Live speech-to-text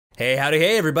Hey, howdy,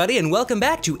 hey everybody, and welcome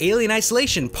back to Alien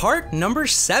Isolation, part number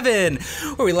 7.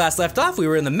 Where we last left off, we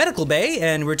were in the medical bay,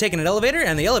 and we were taking an elevator,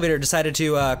 and the elevator decided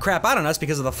to crap out on us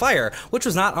because of the fire, which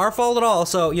was not our fault at all,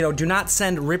 so, you know, do not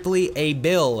send Ripley a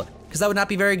bill, because that would not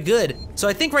be very good. So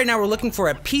I think right now we're looking for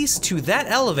a piece to that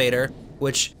elevator,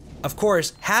 which, of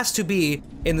course, has to be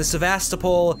in the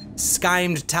Sevastopol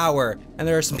Skimed Tower. And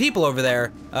there are some people over there,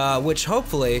 which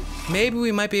hopefully, maybe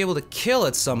we might be able to kill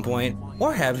at some point,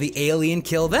 or have the alien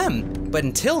kill them. But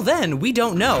until then, we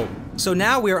don't know. So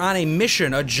now we are on a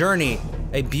mission, a journey,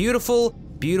 a beautiful,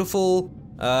 beautiful,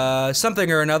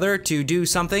 something or another to do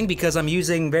something, because I'm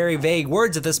using very vague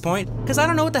words at this point, because I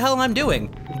don't know what the hell I'm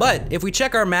doing. But if we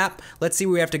check our map, let's see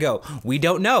where we have to go. We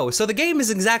don't know. So the game is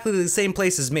exactly the same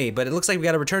place as me, but it looks like we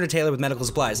gotta return to Taylor with medical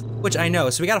supplies, which I know.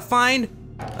 So we gotta find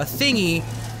a thingy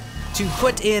to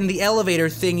put in the elevator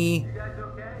thingy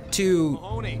to...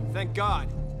 Mahoney, thank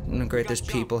God. Oh, great, there's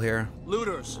people here.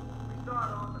 Looters.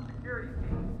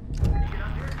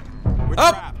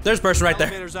 Oh, there's a person right there.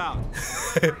 Elevator's out.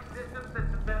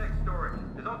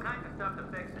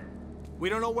 We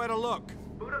don't know where to look.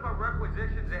 Boot up a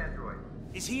requisitions android.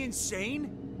 Is he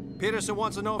insane? Peterson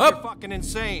wants to know if Oh. you're fucking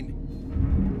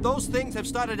insane. Those things have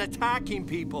started attacking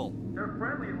people. They're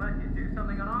friendly unless you do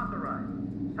something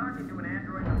unauthorized. Talking to an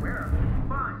android in a warehouse is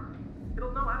fine.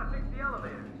 It'll know how to fix the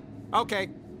elevator. Okay,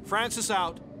 Francis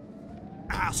out.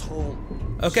 Asshole.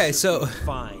 Okay, so...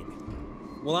 Fine.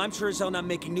 Well, I'm sure as hell not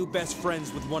making new best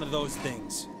friends with one of those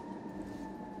things.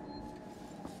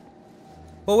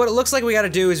 Well, what it looks like we gotta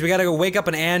do is we gotta go wake up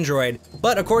an android.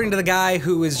 But according to the guy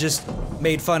who was just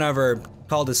made fun of or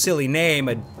called a silly name,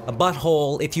 a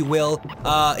butthole, if you will,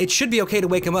 it should be okay to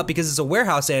wake him up because it's a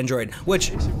warehouse android,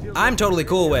 which I'm totally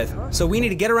cool with. So we need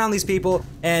to get around these people,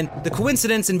 and the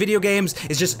coincidence in video games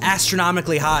is just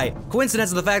astronomically high. Coincidence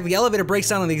of the fact that the elevator breaks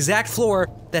down on the exact floor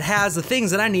that has the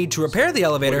things that I need to repair the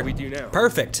elevator. What do we do now?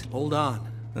 Perfect. Hold on.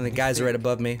 And the guys are right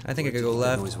above me. I think I could go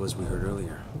left. What noise was we heard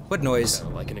earlier? What noise?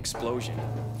 Like an explosion.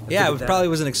 Yeah, it probably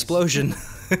was an explosion.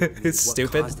 It's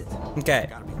stupid. caused it? Okay.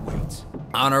 Gotta be weights.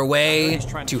 On our way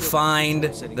to find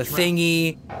the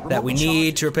thingy that we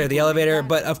need to repair the elevator,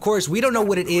 but of course we don't know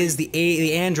what it is.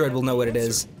 The android will know what it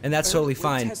is, and that's totally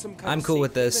fine. I'm cool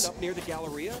with this.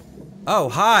 Oh,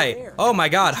 hi. Oh my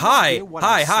God, hi.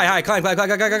 Hi. Climb. Go.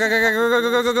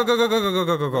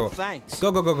 Thanks. Go.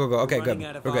 Okay, good.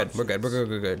 We're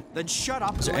good. Then shut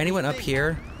up. Is there anyone up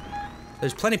here?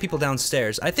 There's plenty of people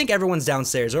downstairs. I think everyone's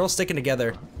downstairs. They're all sticking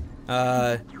together.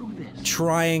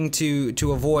 Trying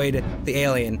to avoid the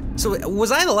alien. So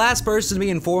was I the last person to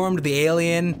be informed of the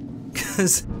alien?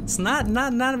 Cause it's not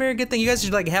a very good thing. You guys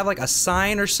should like have like a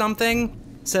sign or something.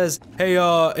 It says, hey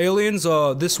aliens,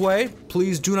 this way.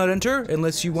 Please do not enter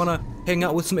unless you wanna hang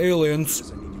out with some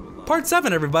aliens. Part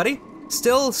 7, everybody.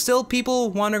 Still people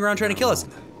wandering around trying to kill us.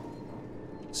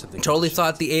 Totally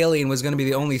thought the alien was gonna be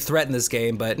the only threat in this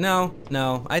game, but no.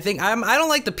 I don't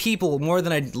like the people more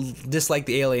than I dislike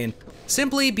the alien.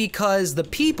 Simply because the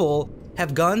people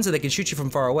have guns and they can shoot you from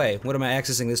far away. What am I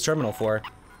accessing this terminal for?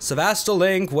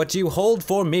 Sevastolink, what do you hold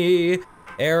for me?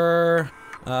 Error,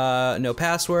 no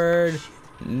password,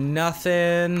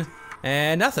 nothing,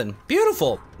 and nothing.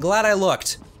 Beautiful, glad I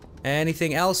looked.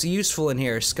 Anything else useful in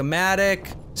here?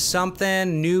 Schematic,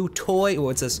 something, new toy. Oh,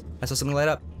 what's this? I saw something light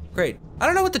up. Great. I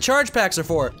don't know what the charge packs are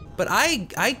for, but I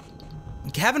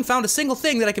haven't found a single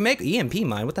thing that I can make. EMP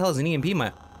mine, what the hell is an EMP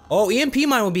mine? Oh, EMP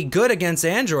mine would be good against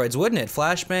androids, wouldn't it?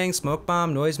 Flashbang, smoke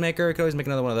bomb, noisemaker. I could always make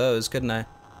another one of those, couldn't I?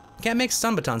 Can't make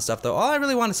stun baton stuff though. All I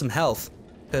really want is some health,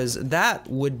 because that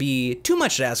would be too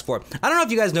much to ask for. I don't know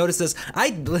if you guys noticed this.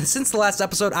 Since the last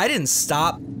episode, I didn't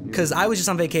stop because I was just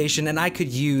on vacation and I could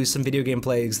use some video game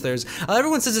plays.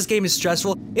 Everyone says this game is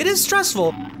stressful. It is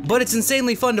stressful, but it's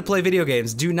insanely fun to play video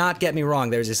games. Do not get me wrong.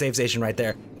 There's a save station right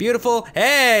there. Beautiful.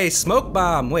 Hey, smoke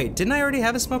bomb. Wait, didn't I already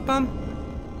have a smoke bomb?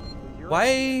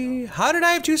 Why? How did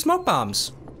I have 2 smoke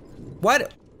bombs?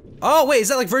 What? Oh, wait, is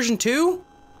that like version 2?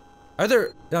 Are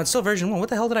there? No, it's still version 1. What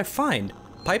the hell did I find?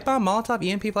 Pipe bomb, Molotov,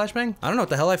 EMP, flashbang? I don't know what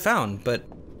the hell I found, but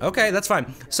okay, that's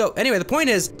fine. So anyway, the point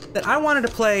is that I wanted to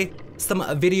play some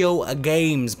video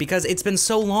games because it's been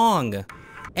so long.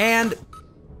 And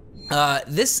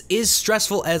this is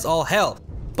stressful as all hell,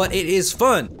 but it is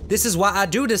fun. This is why I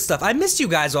do this stuff. I missed you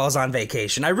guys while I was on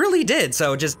vacation. I really did.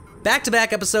 So just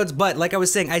back-to-back episodes, but like I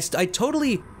was saying, I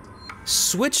totally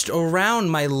switched around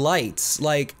my lights.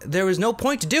 Like, there was no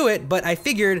point to do it, but I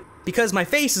figured because my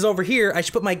face is over here, I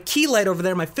should put my key light over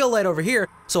there, my fill light over here,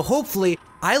 so hopefully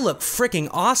I look freaking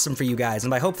awesome for you guys. And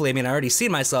by hopefully, I mean I already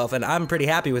seen myself, and I'm pretty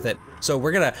happy with it. So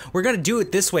we're gonna do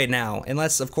it this way now,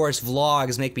 unless of course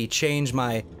vlogs make me change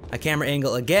my camera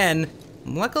angle again.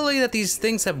 luckily that these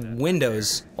things have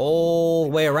windows all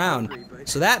the way around.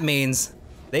 So that means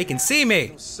they can see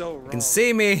me. They can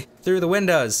see me through the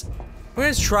windows. We're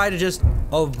gonna try to just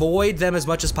avoid them as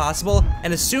much as possible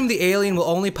and assume the alien will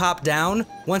only pop down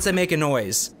once I make a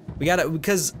noise. We gotta,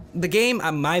 because the game,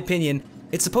 in my opinion,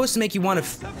 it's supposed to make you want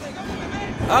to.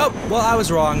 Oh, well, I was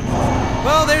wrong.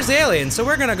 Well, there's the alien, so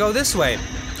we're gonna go this way.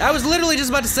 I was literally just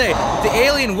about to say, the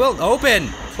alien will open.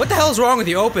 What the hell's wrong with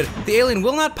you? Open. The alien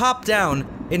will not pop down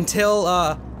until,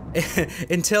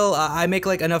 until I make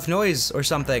like enough noise or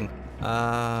something,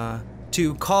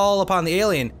 to call upon the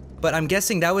alien. But I'm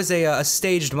guessing that was a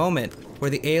staged moment where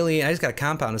the alien, I just got a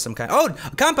compound of some kind. Oh,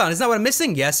 a compound, is that what I'm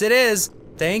missing? Yes, it is.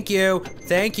 Thank you,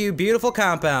 beautiful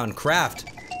compound. Craft.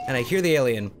 And I hear the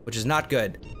alien, which is not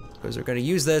good. Because we're gonna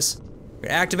use this. We're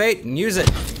gonna activate and use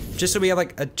it. Just so we have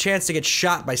like a chance to get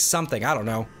shot by something, I don't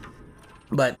know.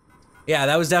 But yeah,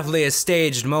 that was definitely a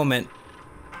staged moment.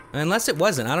 Unless it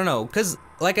wasn't, I don't know. Because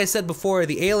like I said before,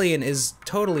 the alien is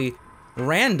totally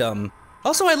random.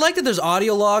 Also, I like that there's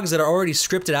audio logs that are already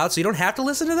scripted out, so you don't have to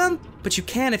listen to them, but you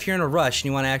can if you're in a rush and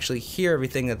you want to actually hear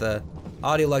everything that the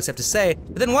audio logs have to say.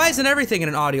 But then why isn't everything in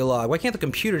an audio log? Why can't the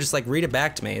computer just like read it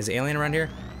back to me? Is the alien around here?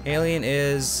 Alien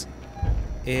is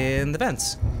in the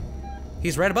vents.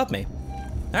 He's right above me.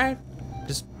 All right,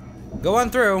 just go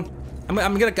on through. I'm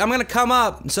gonna come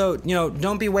up, so you know,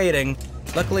 don't be waiting.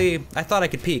 Luckily, I thought I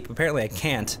could peek, but apparently I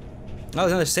can't. Oh,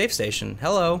 there's another save station.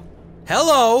 Hello.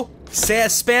 Hello!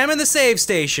 Spam in the save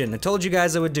station. I told you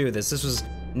guys I would do this. This was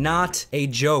not a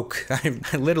joke. I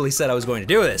literally said I was going to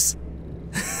do this.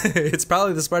 It's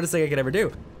probably the smartest thing I could ever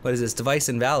do. What is this? Device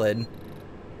invalid.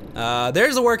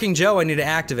 There's a working Joe I need to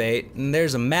activate, and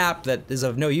there's a map that is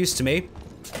of no use to me.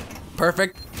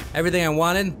 Perfect. Everything I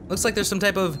wanted. Looks like there's some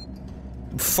type of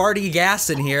farty gas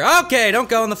in here. Okay, don't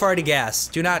go in the farty gas.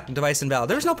 Do not device invalid.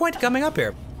 There's no point to coming up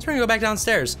here. So we're gonna go back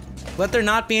downstairs. Let there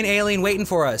not be an alien waiting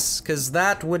for us, because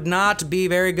that would not be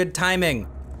very good timing.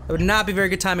 It would not be very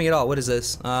good timing at all. What is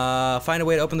this? Find a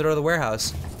way to open the door to the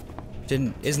warehouse.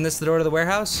 Isn't this the door to the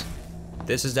warehouse?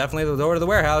 This is definitely the door to the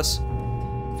warehouse.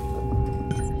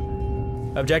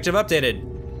 Objective updated.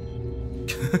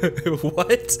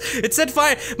 What? It said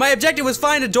find, my objective was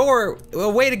find a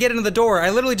way to get into the door. I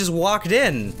literally just walked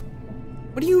in.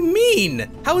 What do you mean?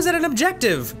 How is that an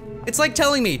objective? It's like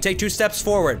telling me, take 2 steps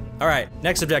forward. All right,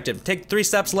 next objective, take 3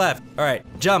 steps left. All right,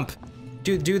 jump.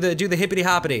 Do the hippity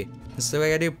hoppity. This is the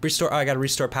way I do, restore, oh, I gotta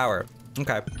restore power.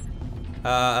 Okay.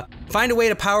 Find a way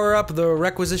to power up the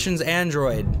requisitions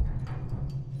android.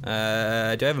 Do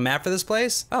I have a map for this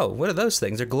place? Oh, what are those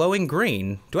things? They're glowing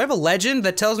green. Do I have a legend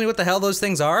that tells me what the hell those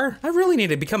things are? I really need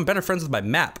to become better friends with my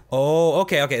map. Oh,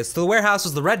 okay, so the warehouse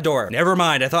was the red door. Never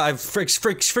mind, I thought,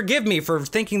 forgive me for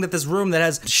thinking that this room that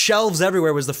has shelves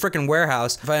everywhere was the frickin'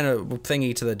 warehouse. Find a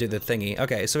thingy to do the thingy.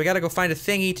 Okay, so we gotta go find a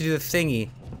thingy to do the thingy.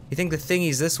 You think the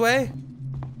thingy's this way?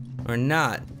 Or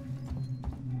not?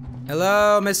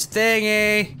 Hello, Mr.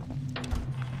 Thingy.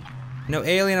 No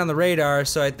alien on the radar,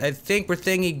 so I think we're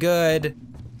thingy good.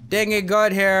 Thingy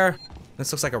good here.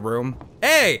 This looks like a room.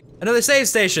 Hey, another save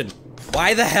station.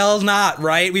 Why the hell not,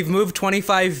 right? We've moved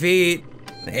 25 feet.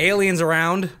 The alien's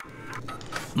around.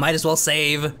 Might as well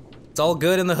save. It's all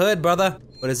good in the hood, brother.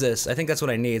 What is this? I think that's what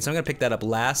I need, so I'm gonna pick that up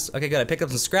last. Okay, good, I picked up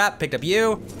some scrap, picked up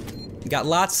you. Got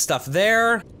lots of stuff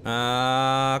there.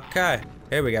 Okay,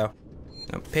 here we go.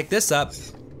 I'll pick this up.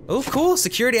 Oh, cool,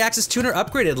 security access tuner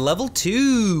upgraded, level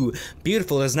 2.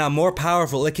 Beautiful, it is now more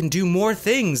powerful. It can do more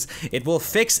things. It will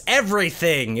fix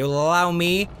everything. It will allow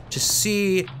me to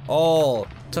see all.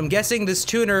 So I'm guessing this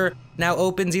tuner now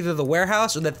opens either the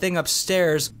warehouse or the thing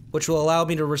upstairs, which will allow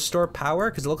me to restore power,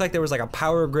 because it looked like there was like a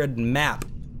power grid map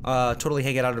totally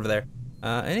hanging out over there.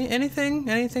 Anything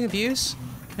of use?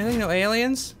 Anything, no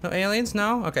aliens? No aliens,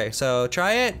 no? Okay, so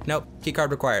try it. Nope,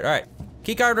 keycard required, all right.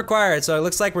 Keycard required, so it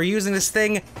looks like we're using this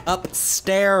thing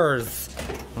upstairs.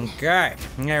 Okay,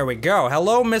 there we go.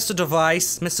 Hello, Mr.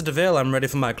 Device. Mr. DeVille, I'm ready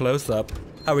for my close-up.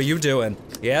 How are you doing?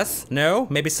 Yes? No?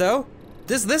 Maybe so?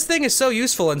 This thing is so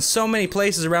useful in so many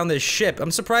places around this ship.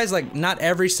 I'm surprised, like, not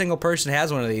every single person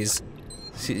has one of these.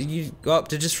 Oh,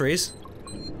 did it just freeze?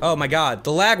 Oh my god,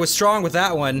 the lag was strong with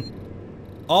that one.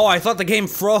 Oh, I thought the game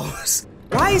froze.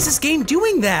 Why is this game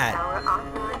doing that?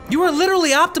 You are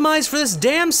literally optimized for this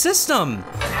damn system.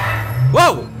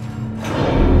 Whoa!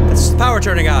 That's the power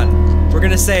turning on. We're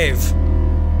gonna save.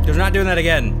 We're not doing that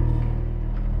again.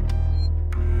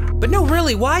 But no,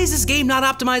 really, why is this game not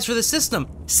optimized for the system?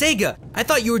 Sega, I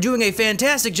thought you were doing a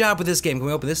fantastic job with this game. Can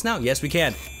we open this now? Yes, we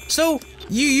can. So,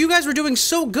 you guys were doing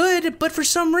so good, but for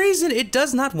some reason, it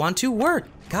does not want to work.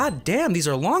 God damn, these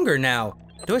are longer now.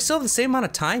 Do I still have the same amount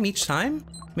of time each time?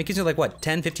 I mean, it gives me like, what,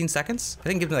 10, 15 seconds? I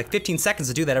think it gives me like 15 seconds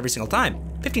to do that every single time.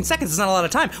 15 seconds is not a lot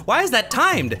of time. Why is that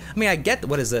timed? I mean, I get,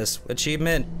 what is this?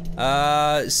 Achievement,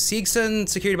 Siegson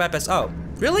security bypass. Oh,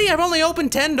 really? I've only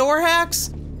opened 10 door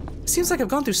hacks? Seems like I've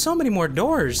gone through so many more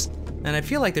doors. And I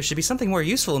feel like there should be something more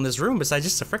useful in this room besides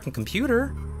just a freaking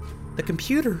computer. The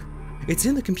computer. It's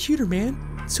in the computer, man.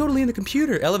 It's totally in the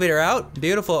computer. Elevator out.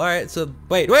 Beautiful. All right, so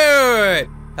wait.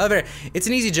 Elevator. It's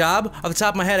an easy job. Off the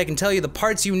top of my head, I can tell you the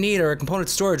parts you need are a component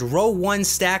storage. Row 1,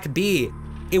 stack B.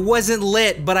 It wasn't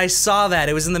lit, but I saw that.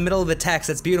 It was in the middle of the text.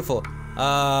 That's beautiful.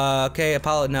 Okay,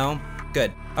 Apollo, no.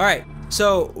 Good. All right,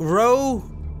 so row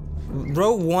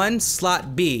 1,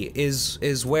 slot B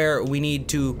is where we need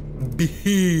to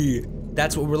be.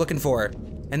 That's what we're looking for.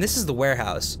 And this is the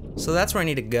warehouse. So that's where I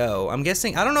need to go. I'm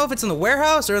guessing, I don't know if it's in the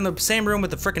warehouse or in the same room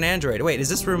with the frickin' android. Wait, is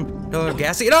this room no longer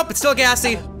gassy? Nope, it's still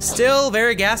gassy. Still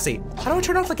very gassy. How do I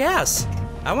turn off the gas?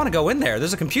 I wanna go in there.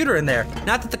 There's a computer in there.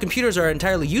 Not that the computers are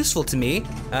entirely useful to me.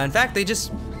 In fact, they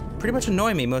just pretty much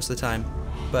annoy me most of the time.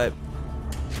 But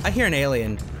I hear an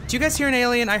alien. Do you guys hear an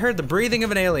alien? I heard the breathing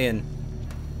of an alien.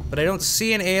 But I don't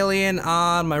see an alien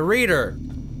on my reader.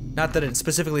 Not that it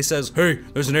specifically says, hey,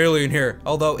 there's an alien here.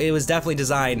 Although it was definitely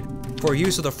designed for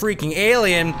use of the freaking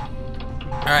alien.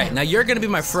 All right, now you're gonna be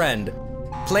my friend.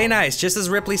 Play nice, just as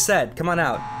Ripley said. Come on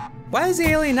out. Why does the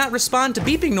alien not respond to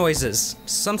beeping noises?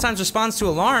 Sometimes responds to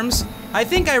alarms. I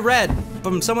think I read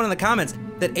from someone in the comments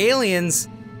that aliens,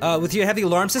 with you have the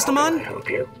alarm system on? How may I help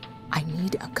you? I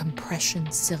need a compression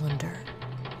cylinder.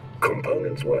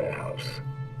 Components warehouse.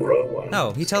 Row 1.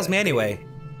 No, he tells me anyway.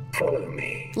 Follow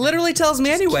me. Literally tells me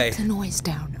anyway. Keep the noise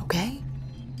down, okay?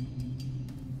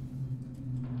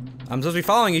 I'm supposed to be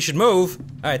following you, should move.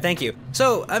 All right, thank you.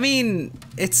 So, I mean,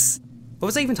 what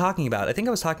was I even talking about? I think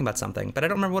I was talking about something, but I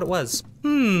don't remember what it was.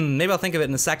 Maybe I'll think of it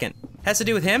in a second. Has to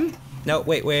do with him? No,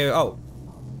 wait, oh.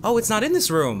 Oh, it's not in this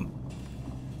room.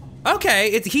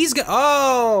 Okay,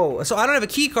 oh, so I don't have a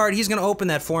key card, he's gonna open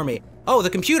that for me. Oh, the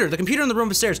computer in the room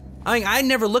upstairs. I mean, I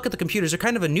never look at the computers. They're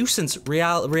kind of a nuisance,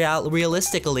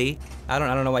 realistically. I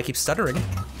don't know why I keep stuttering.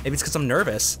 Maybe it's because I'm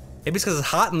nervous. Maybe it's because it's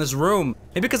hot in this room.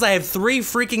 Maybe because I have 3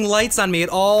 freaking lights on me at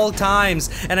all times,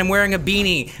 and I'm wearing a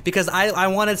beanie because I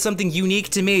wanted something unique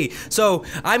to me. So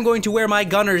I'm going to wear my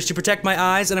gunners to protect my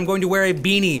eyes, and I'm going to wear a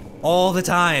beanie all the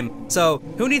time. So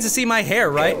who needs to see my hair,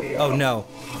 right? Oh no.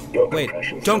 Wait,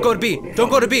 don't go to B. Don't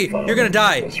go to B. You're gonna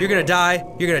die. You're gonna die.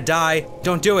 You're gonna die.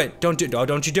 Don't do it. Don't you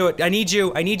do it. I need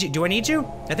you. I need you. Do I need you?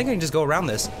 I think I can just go around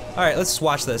this. All right, let's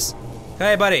watch this.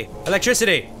 Hey, buddy.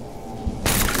 Electricity.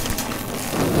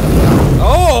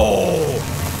 Oh!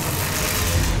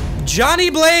 Johnny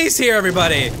Blaze here,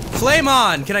 everybody. Flame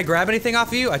on. Can I grab anything off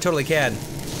of you? I totally can.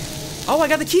 Oh, I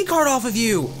got the key card off of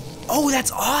you. Oh,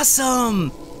 that's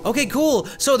awesome. Okay, cool.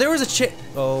 So there was a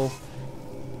Oh,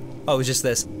 it was just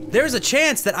this. There's a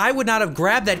chance that I would not have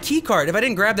grabbed that key card. If I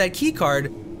didn't grab that key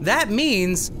card, that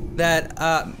means that,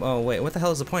 oh wait, what the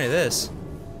hell is the point of this?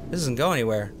 This doesn't go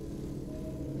anywhere.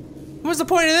 What's the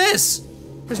point of this?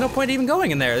 There's no point even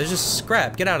going in there. There's just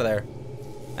scrap. Get out of there.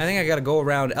 I think I gotta go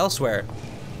around elsewhere.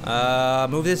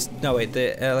 Move this. No, wait,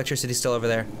 the electricity's still over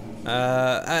there.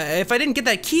 If I didn't get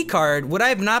that key card, would I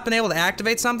have not been able to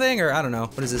activate something? Or I don't know.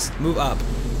 What is this? Move up.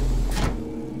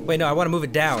 Wait, no, I wanna move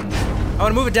it down. I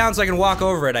wanna move it down so I can walk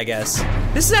over it, I guess.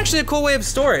 This is actually a cool way of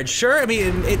storage, sure. I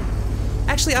mean,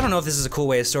 actually, I don't know if this is a cool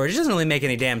way of storage. It doesn't really make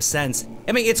any damn sense.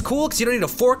 I mean, it's cool because you don't need a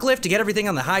forklift to get everything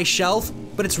on the high shelf,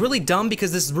 but it's really dumb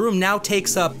because this room now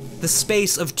takes up the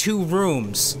space of 2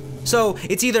 rooms. So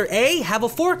it's either A, have a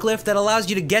forklift that allows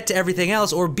you to get to everything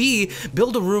else, or B,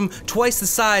 build a room twice the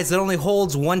size that only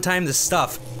holds 1 time the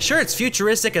stuff. Sure, it's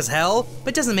futuristic as hell,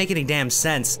 but it doesn't make any damn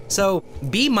sense. So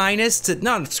B- to,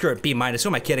 no, screw it, B-, who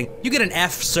am I kidding? You get an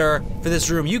F, sir, for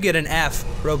this room. You get an F.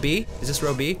 Row B? Is this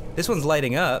row B? This one's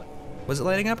lighting up. Was it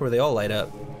lighting up or were they all light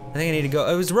up? I think I need to go,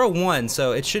 it was row 1,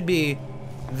 so it should be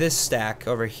this stack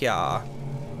over here.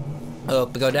 Oh,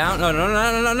 go down? No,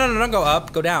 don't go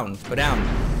up, go down, go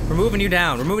down. We're moving you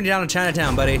down. We're moving you down to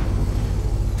Chinatown, buddy.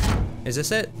 Is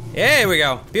this it? Here we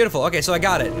go. Beautiful. Okay, so I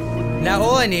got it. Now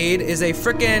all I need is a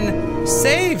frickin'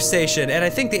 save station, and I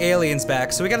think the alien's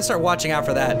back, so we gotta start watching out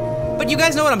for that. But you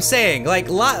guys know what I'm saying. Like,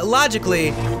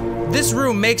 logically, this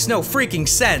room makes no freaking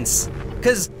sense.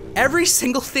 Because every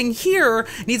single thing here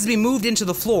needs to be moved into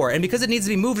the floor, and because it needs to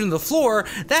be moved into the floor,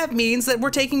 that means that we're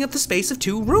taking up the space of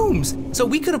 2 rooms. So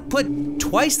we could have put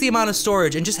twice the amount of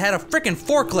storage and just had a frickin'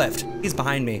 forklift. He's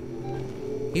behind me.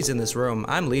 He's in this room.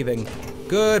 I'm leaving.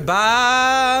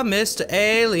 Goodbye, Mr.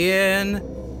 Alien.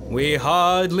 We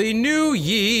hardly knew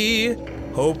ye.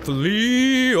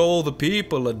 Hopefully all the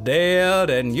people are dead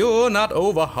and you're not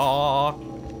over here.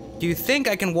 Do you think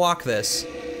I can walk this?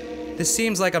 This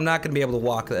seems like I'm not gonna be able to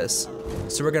walk this.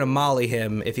 So we're gonna molly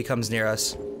him if he comes near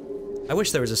us. I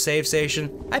wish there was a save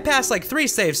station. I passed like 3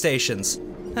 save stations.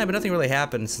 But nothing really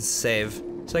happened since the save.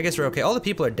 So I guess we're okay. All the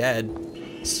people are dead.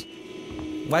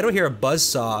 Why do I hear a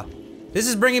buzzsaw? This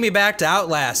is bringing me back to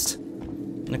Outlast.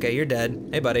 Okay, you're dead.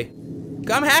 Hey, buddy.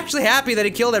 I'm actually happy that he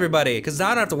killed everybody, because now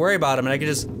I don't have to worry about him, and I can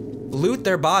just loot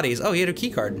their bodies. Oh, he had a key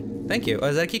card. Thank you. Oh,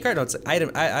 is that a key card? No, it's an item.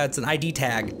 It's an ID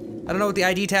tag. I don't know what the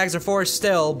ID tags are for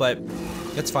still, but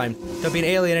it's fine. Don't be an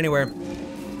alien anywhere.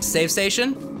 Save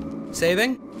station?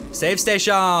 Saving? Save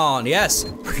station! Yes,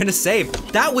 we're gonna save.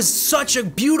 That was such a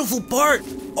beautiful part.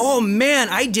 Oh man,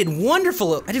 I did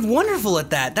wonderful. I did wonderful at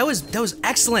that. That was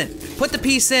excellent. Put the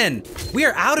piece in. We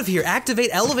are out of here. Activate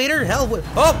elevator. Hell, what?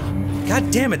 Oh! God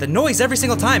damn it, the noise every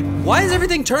single time. Why is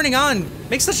everything turning on?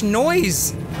 Make such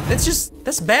noise.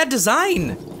 That's bad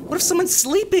design. What if someone's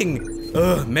sleeping?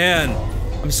 Ugh, man.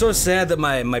 I'm so sad that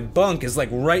my bunk is like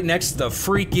right next to the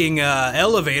freaking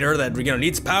elevator that, you know,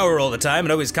 needs power all the time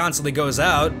and always constantly goes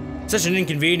out. Such an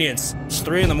inconvenience. It's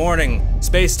 3 in the morning.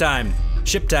 Space time.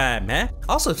 Ship time, huh?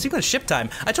 Also, speaking of ship time,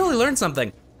 I totally learned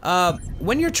something.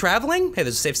 When you're traveling, hey,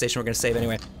 there's a safe station we're gonna save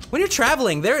anyway. When you're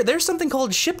traveling, there's something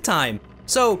called ship time.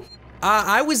 So,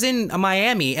 I was in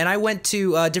Miami and I went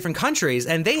to different countries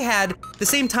and they had the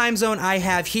same time zone I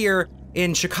have here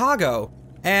in Chicago.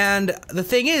 And the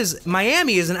thing is,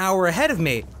 Miami is an hour ahead of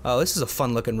me. Oh, this is a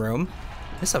fun looking room.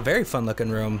 This is a very fun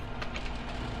looking room.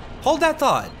 Hold that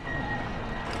thought.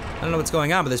 I don't know what's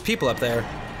going on, but there's people up there.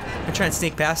 I'm trying to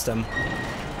sneak past them.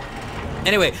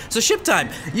 Anyway, so ship time.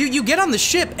 You get on the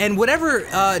ship and whatever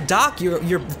dock,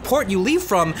 your port you leave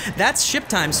from, that's ship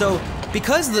time. So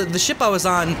because the ship I was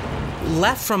on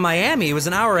left from Miami, it was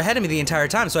an hour ahead of me the entire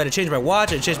time, so I had to change my watch,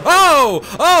 I had to change— Oh,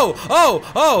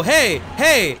 hey,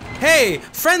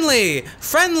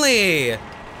 friendly!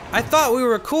 I thought we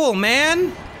were cool,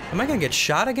 man! Am I gonna get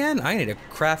shot again? I need to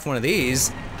craft one of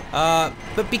these. But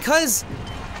because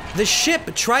the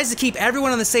ship tries to keep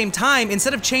everyone on the same time,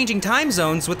 instead of changing time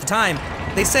zones with the time,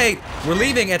 they say, we're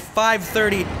leaving at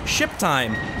 5:30 ship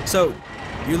time. So,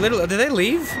 you literally— did they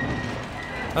leave?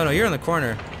 Oh no, you're in the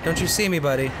corner. Don't you see me,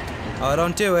 buddy? Oh,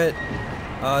 don't do it.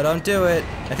 Oh, don't do it.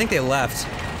 I think they left.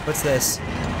 What's this?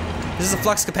 This is a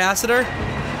flux capacitor?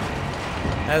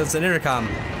 That's an intercom. I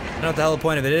don't know what the hell the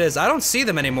point of it is. I don't see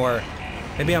them anymore.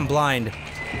 Maybe I'm blind.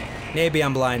 Maybe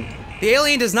I'm blind. The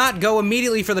alien does not go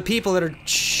immediately for the people that are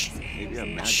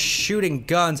shooting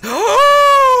guns.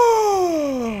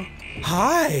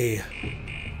 Hi.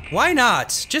 Why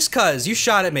not? Just cuz you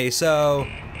shot at me, so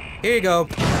here you go.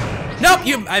 Nope,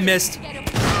 I missed.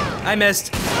 I missed.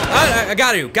 I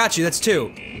got you. Got you. That's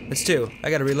 2. That's 2.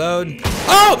 I gotta reload.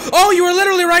 Oh, you were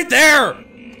literally right there.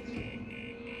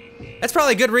 That's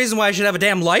probably a good reason why I should have a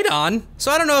damn light on.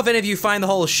 So I don't know if any of you find the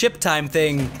whole ship time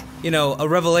thing, you know, a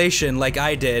revelation like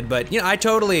I did, but, you know, I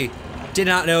totally did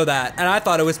not know that, and I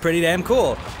thought it was pretty damn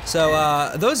cool.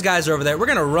 So, those guys are over there. We're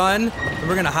gonna run, and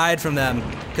we're gonna hide from them,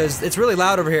 because it's really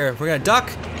loud over here. We're gonna duck.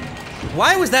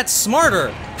 Why was that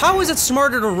smarter? How was it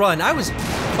smarter to run?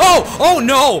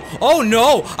 Oh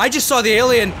no, I just saw the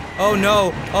alien. Oh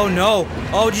no,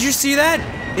 oh, did you see that?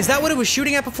 Is that what it was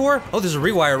shooting at before? Oh, there's a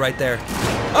rewire right there.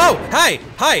 Oh, hi.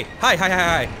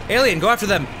 Alien, go after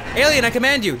them. Alien, I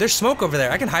command you. There's smoke over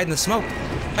there. I can hide in the smoke.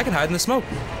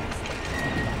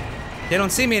 They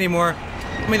don't see me anymore.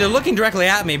 I mean, they're looking directly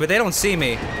at me, but they don't see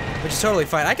me, which is totally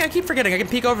fine. I keep forgetting I can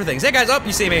peek over things. Hey guys,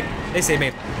 you see me. They see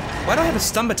me. Why do I have a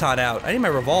stun baton out? I need my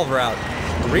revolver out.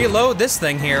 Reload this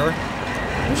thing here.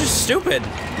 Which is stupid.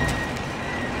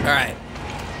 Alright.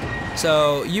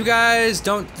 So, you guys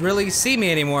don't really see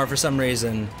me anymore for some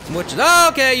reason. Which is— oh,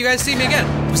 okay, you guys see me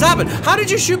again. Stop it! How did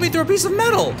you shoot me through a piece of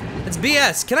metal? It's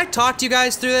BS. Can I talk to you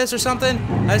guys through this or something?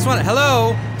 I just want to—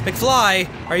 hello? McFly,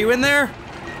 are you in there?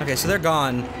 Okay, so they're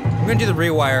gone. I'm gonna do the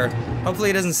rewire. Hopefully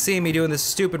he doesn't see me doing this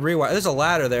stupid rewire. There's a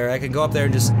ladder there. I can go up there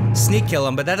and just sneak kill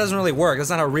him, but that doesn't really work. That's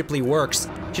not how Ripley works.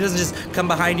 She doesn't just come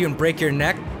behind you and break your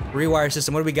neck. Rewire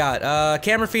system, what do we got?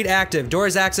 Camera feed active,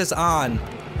 doors access on.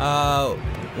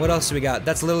 What else do we got?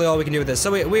 That's literally all we can do with this. So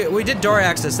we did door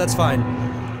access, that's fine.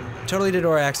 Totally did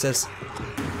door access.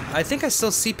 I think I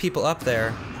still see people up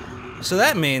there. So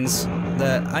that means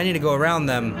that I need to go around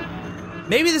them.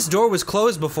 Maybe this door was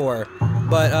closed before,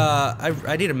 but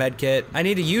I need a med kit. I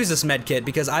need to use this med kit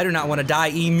because I do not want to die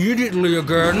immediately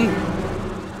again.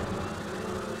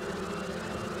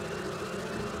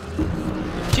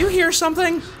 Do you hear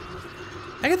something?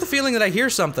 I get the feeling that I hear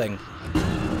something.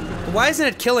 Why isn't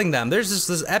it killing them? There's just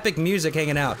this epic music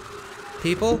hanging out.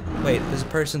 People? Wait, there's a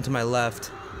person to my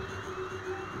left.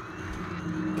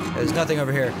 There's nothing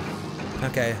over here.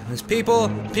 Okay, there's people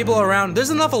around. There's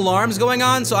enough alarms going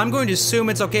on, so I'm going to assume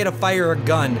it's okay to fire a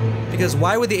gun. Because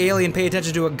why would the alien pay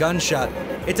attention to a gunshot?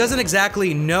 It doesn't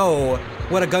exactly know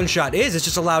what a gunshot is, it's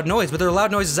just a loud noise, but there are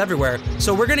loud noises everywhere.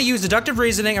 So we're gonna use deductive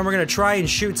reasoning and we're gonna try and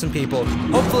shoot some people.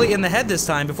 Hopefully in the head this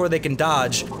time before they can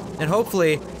dodge. And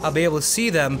hopefully I'll be able to see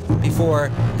them before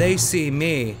they see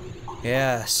me.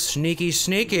 Yeah, sneaky,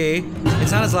 sneaky.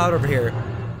 It's not as loud over here.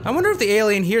 I wonder if the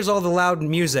alien hears all the loud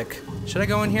music. Should I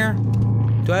go in here?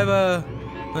 Do I have a...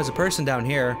 Oh, there's a person down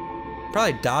here.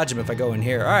 Probably dodge him if I go in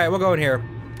here. Alright, we'll go in here.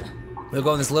 We'll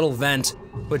go in this little vent,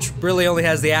 which really only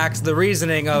has the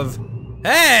reasoning of...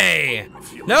 Hey!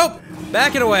 Nope!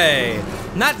 Back it away!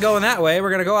 Not going that way, we're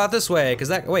gonna go out this way, cause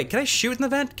that- wait, can I shoot in the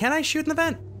vent? Can I shoot in the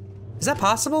vent? Is that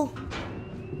possible?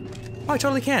 Oh, I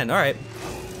totally can, alright.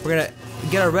 We're gonna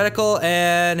get our reticle,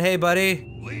 and hey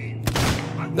buddy.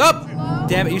 Oh!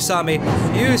 Damn it, you saw me.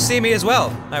 You see me as well.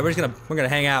 Alright, we're gonna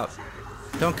hang out.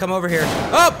 Don't come over here.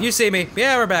 Oh, you see me.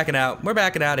 Yeah, we're backing out. We're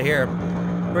backing out of here.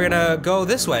 We're gonna go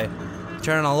this way.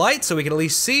 Turn on a light so we can at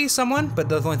least see someone, but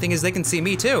the only thing is they can see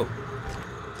me too.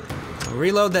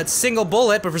 Reload that single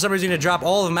bullet, but for some reason you're gonna drop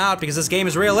all of them out because this game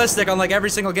is realistic unlike every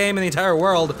single game in the entire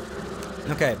world.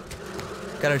 Okay.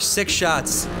 Got our 6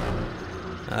 shots.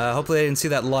 Hopefully they didn't see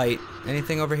that light.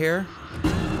 Anything over here?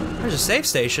 There's a safe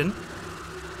station.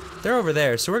 They're over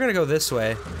there, so we're gonna go this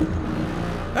way.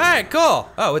 Alright, cool!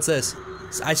 Oh, what's this?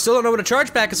 I still don't know what a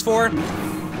charge pack is for.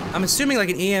 I'm assuming like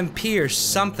an EMP or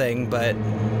something, but...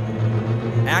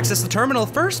 Access the terminal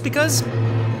first because...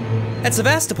 At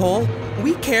Sevastopol,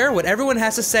 we care what everyone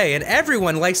has to say, and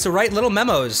everyone likes to write little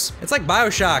memos. It's like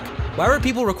BioShock. Why were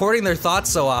people recording their thoughts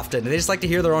so often? They just like to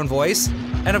hear their own voice?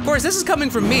 And of course, this is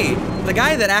coming from me, the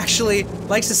guy that actually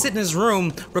likes to sit in his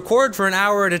room, record for an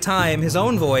hour at a time, his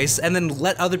own voice, and then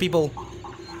let other people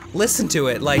listen to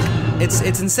it. Like, it's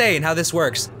insane how this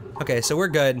works. Okay, so we're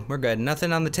good, we're good.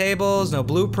 Nothing on the tables, no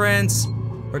blueprints,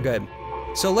 we're good.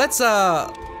 So let's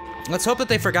hope that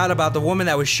they forgot about the woman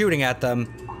that was shooting at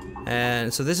them.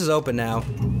 And so this is open now.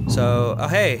 So, oh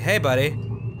hey buddy.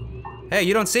 Hey,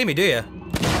 you don't see me, do you?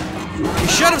 You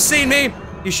should have seen me!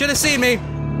 You should have seen me!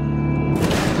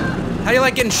 How do you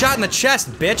like getting shot in the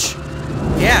chest, bitch?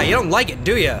 Yeah, you don't like it,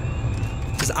 do you?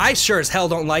 Because I sure as hell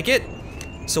don't like it.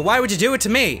 So why would you do it to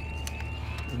me?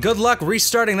 Good luck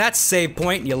restarting that save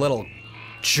point, you little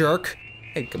jerk.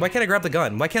 Hey, why can't I grab the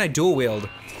gun? Why can't I dual wield?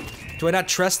 Do I not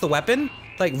trust the weapon?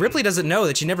 Like, Ripley doesn't know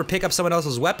that you never pick up someone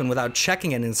else's weapon without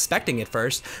checking and inspecting it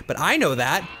first, but I know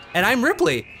that, and I'm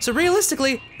Ripley. So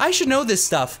realistically, I should know this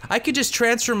stuff. I could just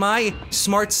transfer my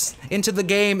smarts into the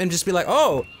game and just be like,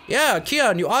 oh, yeah,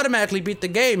 Keyon, you automatically beat the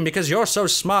game because you're so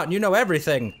smart and you know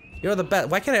everything. You're the best.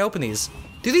 Why can't I open these?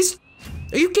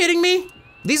 Are you kidding me?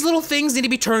 These little things need to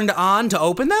be turned on to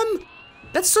open them?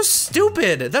 That's so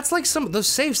stupid. That's like some of those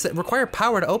safes that require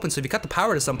power to open, so if you cut the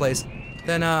power to someplace,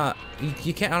 then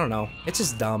you can't, I don't know. It's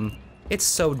just dumb. It's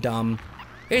so dumb.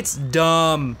 It's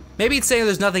dumb. Maybe it's saying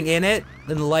there's nothing in it,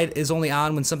 then the light is only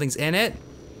on when something's in it.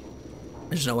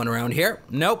 There's no one around here.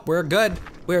 Nope, we're good.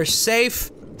 We're safe.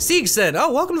 Siegson,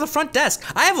 oh, welcome to the front desk.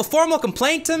 I have a formal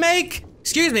complaint to make.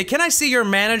 Excuse me, can I see your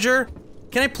manager?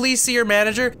 Can I please see your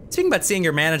manager? Speaking about seeing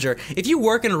your manager, if you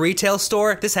work in a retail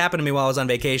store, this happened to me while I was on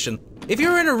vacation. If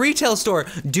you're in a retail store,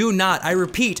 do not, I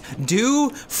repeat, do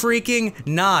freaking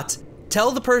not.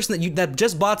 Tell the person that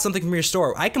just bought something from your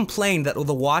store. I complained that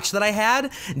the watch that I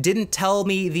had didn't tell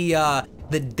me the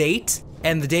date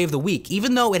and the day of the week.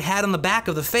 Even though it had on the back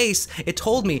of the face, it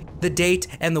told me the date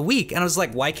and the week. And I was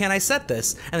like, why can't I set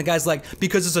this? And the guy's like,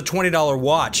 because it's a $20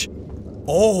 watch.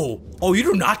 Oh, you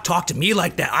do not talk to me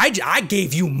like that. I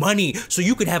gave you money so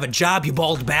you could have a job, you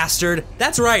bald bastard.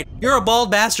 That's right, you're a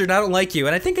bald bastard and I don't like you.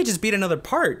 And I think I just beat another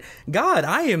part. God,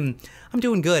 I'm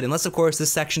doing good, unless of course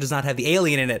this section does not have the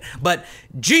alien in it. But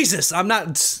Jesus,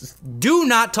 do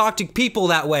not talk to people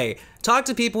that way. Talk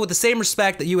to people with the same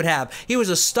respect that you would have. He was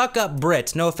a stuck-up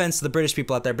Brit, no offense to the British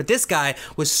people out there, but this guy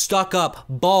was stuck up,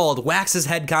 bald, wax his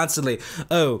head constantly.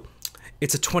 Oh,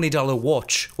 it's a $20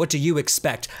 watch. What do you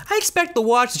expect? I expect the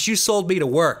watch that you sold me to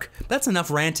work. That's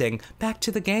enough ranting. Back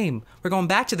to the game. We're going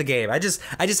back to the game. I just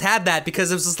had that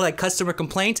because it was just like customer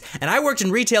complaint, and I worked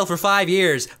in retail for 5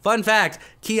 years. Fun fact,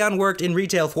 Keyon worked in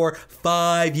retail for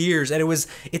 5 years, and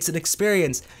it's an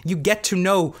experience. You get to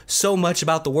know so much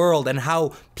about the world and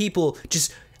how people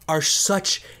just are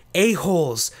such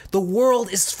a-holes. The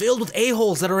world is filled with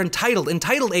a-holes that are entitled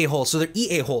a-holes, so they're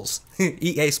EA-holes.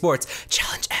 EA Sports.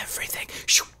 Challenge everything.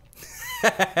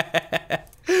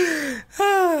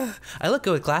 I look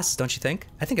good with glasses, don't you think?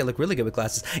 I think I look really good with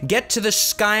glasses. Get to the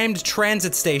Skymed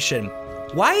transit station.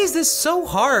 Why is this so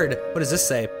hard? What does this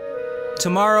say?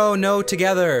 tomorrow, no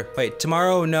together. Wait,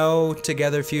 tomorrow, no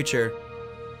together future.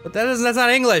 But that's not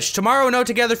English. Tomorrow, no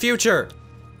together future.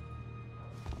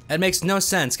 That makes no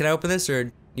sense. Can I open this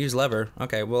or use lever?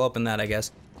 Okay, we'll open that, I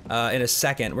guess. In a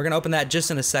second. We're gonna open that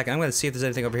just in a second. I'm gonna see if there's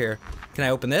anything over here. Can I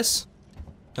open this?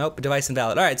 Nope, device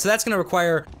invalid. All right, so that's gonna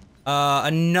require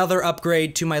another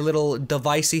upgrade to my little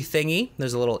devicey thingy.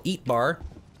 There's a little eat bar.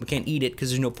 We can't eat it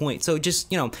because there's no point. So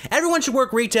just, you know, everyone should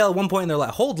work retail at one point in their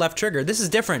life. Hold left trigger. This is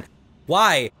different.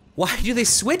 Why? Why do they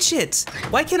switch it?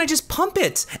 Why can't I just pump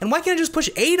it? And why can't I just push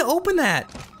A to open that?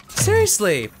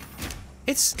 Seriously.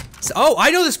 Oh, I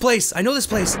know this place. I know this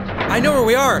place. I know where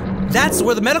we are. That's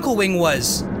where the medical wing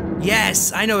was.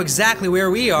 Yes, I know exactly where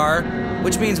we are,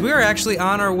 which means we are actually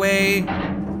on our way.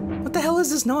 What the hell is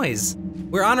this noise?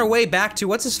 We're on our way back to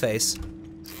what's his face.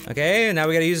 Okay, now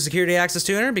we gotta use a security access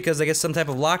tuner because I guess some type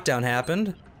of lockdown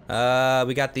happened.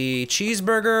 We got the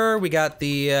cheeseburger, we got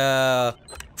the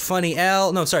funny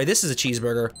L. No, sorry, this is a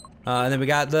cheeseburger. And then we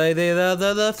got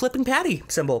the flipping patty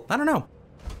symbol. I don't know.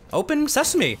 Open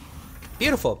sesame.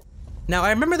 Beautiful. Now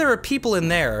I remember there were people in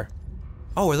there.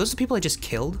 Oh, are those the people I just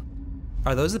killed?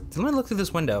 Are those the, let me look through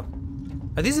this window.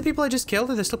 Are these the people I just killed,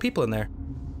 or are there still people in there?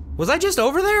 Was I just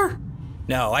over there?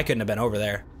 No, I couldn't have been over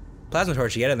there. Plasma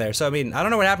torch to get in there. So, I mean, I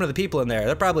don't know what happened to the people in there.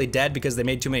 They're probably dead because they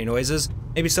made too many noises.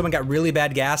 Maybe someone got really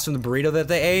bad gas from the burrito that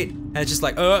they ate, and it's just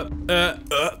like,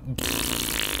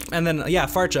 and then, yeah,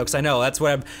 fart jokes, I know. That's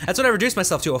what I reduced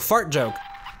myself to, a fart joke.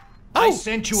 Oh, I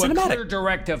sent you a clear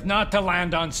directive not to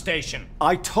land on station.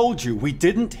 I told you we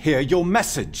didn't hear your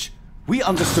message. We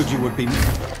understood you would be...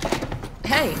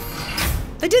 Hey,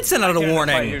 They did send out a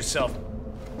warning. Identify yourself.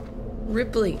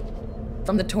 Ripley,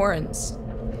 from the Torrens.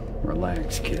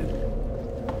 Relax, kid.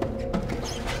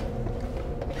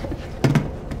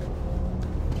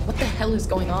 What the hell is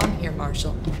going on here,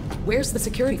 Marshal? Where's the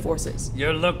security forces?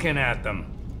 You're looking at them.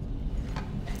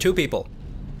 2 people.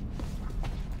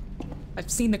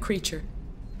 I've seen the creature.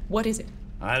 What is it?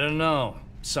 I don't know.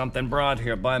 Something brought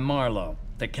here by Marlowe,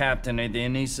 the captain of the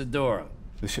Anisadora.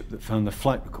 The ship that found the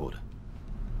flight recorder.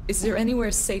 Is there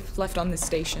anywhere safe left on this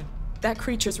station? That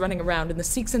creature's running around and the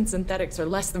Seeks and synthetics are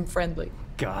less than friendly.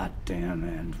 Goddamn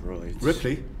androids.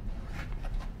 Ripley.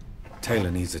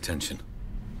 Taylor needs attention.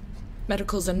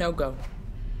 Medical's a no-go.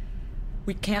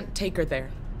 We can't take her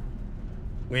there.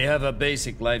 We have a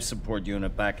basic life support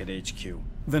unit back at HQ.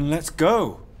 Then let's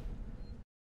go.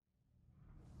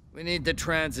 We need the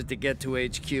transit to get to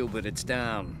HQ, but it's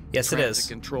down. Yes, it is. Transit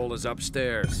control is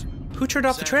upstairs. Who turned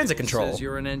off the transit control? Says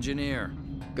you're an engineer.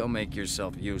 Go make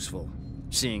yourself useful,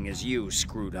 seeing as you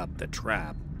screwed up the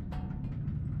trap.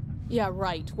 Yeah,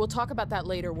 right. We'll talk about that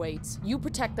later, Waits. You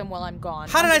protect them while I'm gone.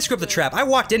 How did I screw up the trap? I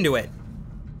walked into it.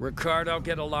 Ricardo,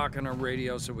 get a lock on our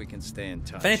radio so we can stay in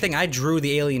touch. If anything, I drew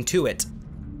the alien to it.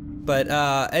 But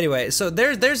anyway, so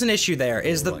there's an issue there.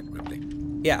 Is the... Ripley.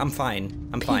 Yeah, I'm fine.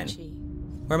 I'm fine.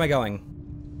 Where am I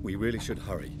going? We really should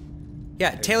hurry.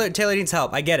 Yeah, Taylor needs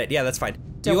help. I get it. Yeah, that's fine.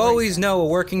 Don't You worry, always Sam. know a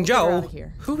working We'll get her Joe. out of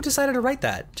here. Who decided to write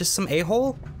that? Just some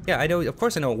a-hole? Yeah, I know. Of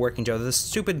course I know a working Joe. There's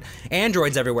stupid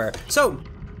androids everywhere. So,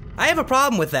 I have a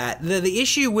problem with that. The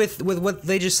issue with what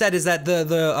they just said is that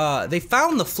they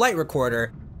found the flight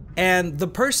recorder, and the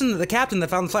captain that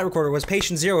found the flight recorder was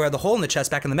patient 0 who had the hole in the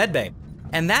chest back in the med bay.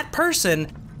 And that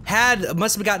person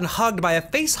must have gotten hugged by a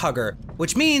face hugger,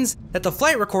 which means that the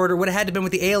flight recorder would have had to have been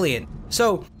with the alien.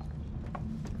 So,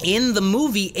 in the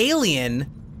movie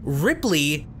Alien,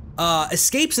 Ripley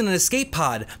escapes in an escape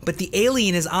pod, but the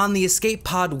alien is on the escape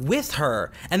pod with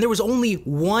her, and there was only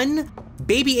one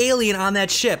baby alien on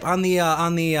that ship, on the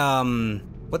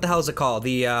what the hell is it called?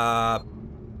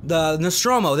 The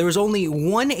Nostromo. There was only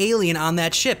one alien on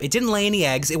that ship. It didn't lay any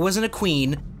eggs. It wasn't a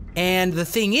queen. And the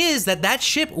thing is that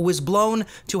ship was blown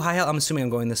to high hell. I'm assuming I'm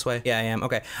going this way. Yeah, I am.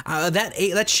 Okay.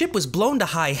 That ship was blown to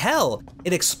high hell.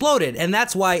 It exploded, and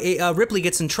that's why Ripley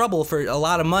gets in trouble for a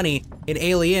lot of money in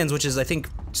Aliens, which is, I think,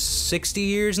 60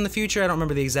 years in the future. I don't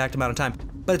remember the exact amount of time,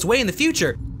 but it's way in the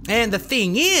future. And the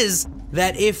thing is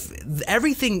that if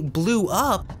everything blew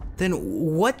up, then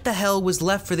what the hell was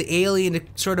left for the alien to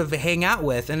sort of hang out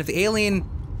with? And if the alien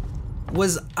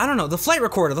was, I don't know, the flight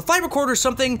recorder. The flight recorder is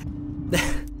something that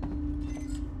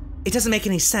it doesn't make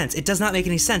any sense. It does not make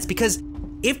any sense, because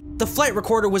if the flight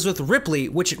recorder was with Ripley,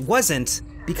 which it wasn't,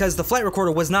 because the flight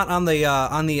recorder was not on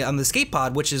the escape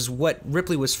pod, which is what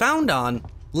Ripley was found on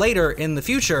later in the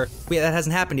future. That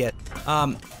hasn't happened yet.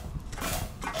 I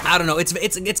don't know.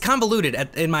 It's convoluted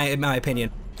in my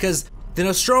opinion, because the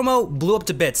Nostromo blew up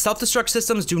to bits. Self-destruct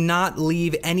systems do not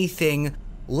leave anything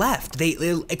left. They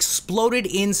exploded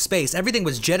in space. Everything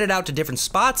was jetted out to different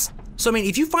spots. So I mean,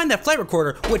 if you find that flight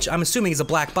recorder, which I'm assuming is a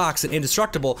black box and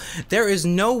indestructible, there is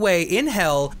no way in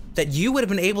hell that you would have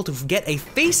been able to get a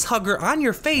face hugger on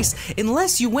your face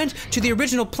unless you went to the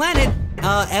original planet,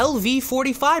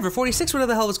 LV-45 or 46, whatever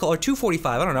the hell it was called, or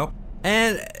 245, I don't know.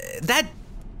 And that,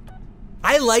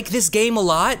 I like this game a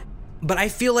lot, but I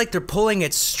feel like they're pulling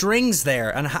its strings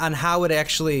there on how it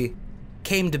actually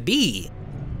came to be.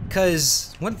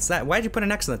 Cause, what's that? Why'd you put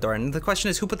an X on the door? And the question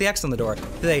is, who put the X on the door?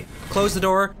 Did they close the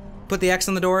door, put the X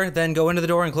on the door, then go into the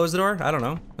door and close the door? I don't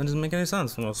know. That doesn't make any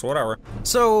sense. So whatever.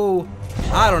 So,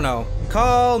 I don't know.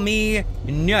 Call me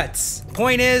nuts.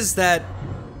 Point is that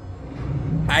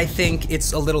I think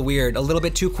it's a little weird, a little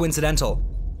bit too coincidental.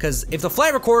 Cause if the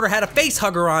flight recorder had a face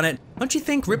hugger on it, don't you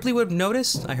think Ripley would have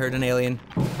noticed? I heard an alien.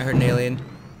 I heard an alien.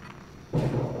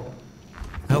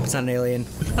 I hope it's not an alien.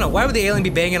 I don't know, why would the alien be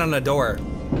banging on a door?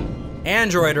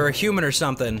 Android or a human or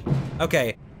something.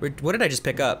 Okay, what did I just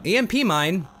pick up? EMP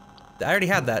mine. I already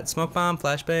had that. Smoke bomb,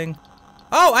 flashbang.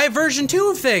 Oh, I have version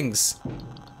 2 of things.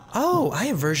 Oh, I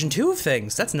have version 2 of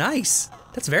things. That's nice.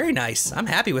 That's very nice. I'm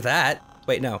happy with that.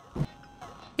 Wait, no.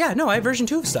 Yeah, no, I have version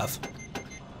 2 of stuff.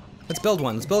 Let's build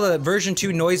one. Let's build a version 2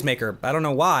 noisemaker. I don't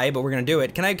know why, but we're gonna do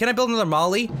it. Can I build another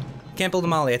molly? Can't build a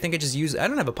molly. I think I just use, I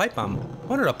don't have a pipe bomb. I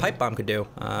wonder what a pipe bomb could do.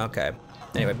 Okay.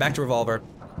 Anyway, back to revolver.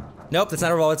 Nope, that's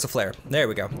not a revolver, it's a flare. There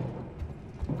we go.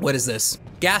 What is this?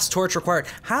 Gas torch required.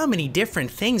 How many different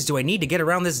things do I need to get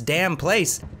around this damn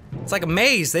place? It's like a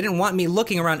maze. They didn't want me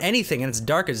looking around anything, and it's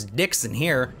dark as dicks in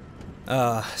here.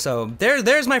 So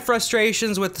there's my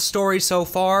frustrations with the story so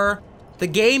far. The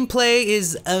gameplay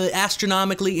is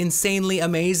astronomically, insanely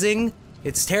amazing.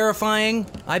 It's terrifying.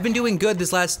 I've been doing good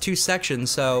this last 2 sections,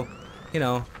 so, you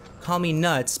know, call me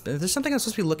nuts. But there's something I'm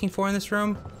supposed to be looking for in this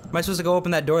room? Am I supposed to go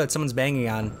open that door that someone's banging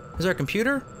on? Is there a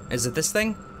computer? Is it this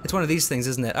thing? It's one of these things,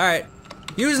 isn't it? All right,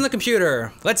 using the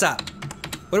computer. What's up?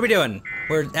 What are we doing?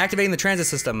 We're activating the transit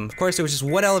system. Of course, it was just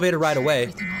one elevator ride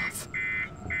away.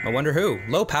 I wonder who.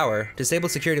 Low power,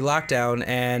 disabled security lockdown,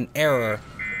 and error.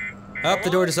 Oh,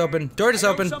 the door just opened. Door just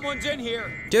opened. Someone's in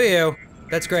here. Do you?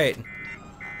 That's great.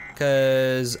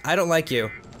 Cause I don't like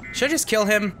you. Should I just kill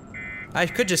him? I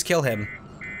could just kill him.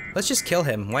 Let's just kill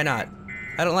him. Why not?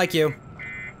 I don't like you.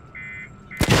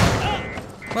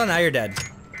 Well, now you're dead.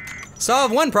 Solve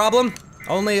one problem.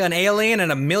 Only an alien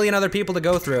and a million other people to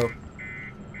go through.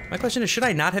 My question is, should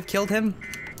I not have killed him?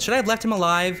 Should I have left him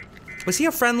alive? Was he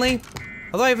a friendly?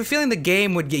 Although I have a feeling the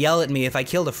game would yell at me if I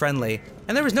killed a friendly.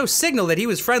 And there was no signal that he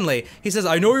was friendly. He says,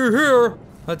 I know you're here.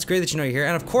 Well, it's great that you know you're here.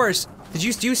 And of course, do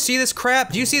you see this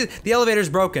crap? Do you see the elevator's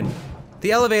broken?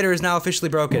 The elevator is now officially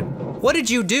broken. What did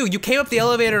you do? You came up the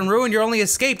elevator and ruined your only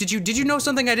escape. Did you know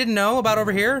something I didn't know about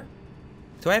over here?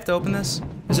 Do I have to open this?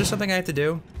 Is there something I have to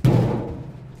do?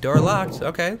 Door locked.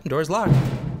 Okay, door's locked.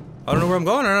 I don't know where I'm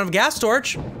going. I don't have a gas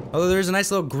torch. Although there's a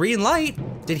nice little green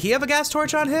light. Did he have a gas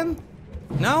torch on him?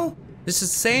 No? This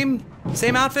is the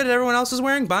same outfit that everyone else is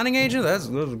wearing? Bonding agent? That's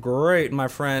great, my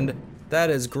friend. That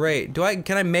is great.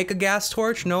 Can I make a gas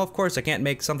torch? No, of course I can't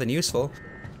make something useful.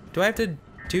 Do I have to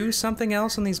do something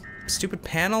else on these stupid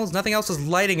panels? Nothing else is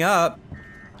lighting up.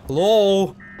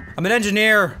 Hello? I'm an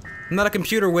engineer. I'm not a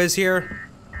computer whiz here.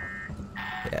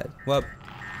 Yeah, well.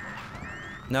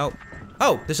 Nope.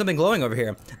 Oh, there's something glowing over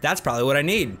here. That's probably what I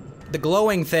need. The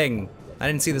glowing thing. I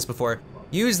didn't see this before.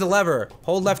 Use the lever.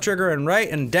 Hold left trigger and right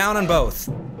and down on both.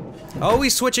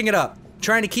 Always switching it up.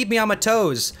 Trying to keep me on my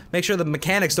toes. Make sure the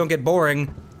mechanics don't get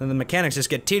boring. And the mechanics just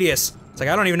get tedious. It's like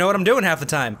I don't even know what I'm doing half the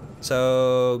time.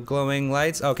 So, glowing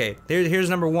lights. Okay, here's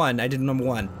number 1. I did number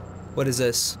 1. What is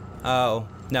this? Oh,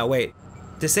 no, wait.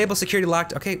 Disable security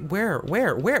locked. Okay, where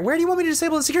do you want me to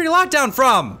disable the security lockdown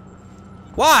from?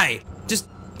 Why? Just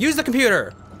use the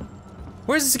computer.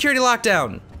 Where's the security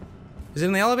lockdown? Is it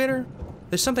in the elevator?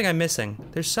 There's something I'm missing.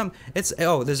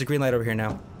 Oh, there's a green light over here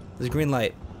now. There's a green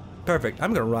light. Perfect,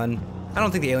 I'm gonna run. I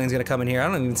don't think the alien's gonna come in here. I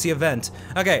don't even see a vent.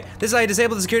 Okay, this is how you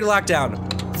disable the security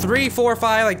lockdown. 3, 4,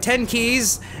 5, like 10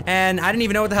 keys, and I didn't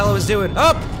even know what the hell I was doing.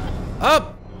 Up!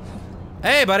 Up!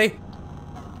 Hey, buddy.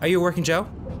 Are you a working Joe?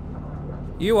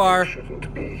 You are.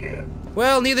 Shouldn't be here.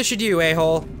 Well, neither should you,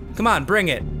 a-hole. Come on, bring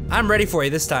it. I'm ready for you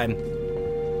this time.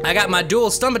 I got my dual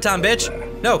stumbaton, bitch.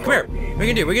 No, come here. What are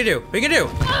you gonna do?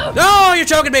 No, you're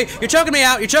choking me. You're choking me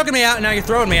out. And now you're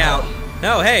throwing me out.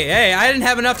 No, hey, I didn't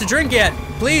have enough to drink yet.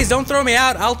 Please don't throw me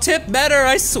out. I'll tip better,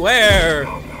 I swear.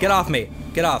 Get off me.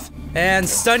 Get off. And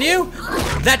stun you?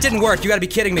 That didn't work. You gotta be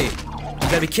kidding me.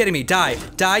 Die.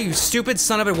 Die, you stupid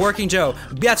son of a working Joe.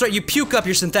 That's right, you puke up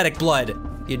your synthetic blood.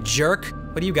 You jerk.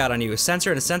 What do you got on you? A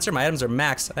sensor and a sensor? My items are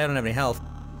maxed. I don't have any health.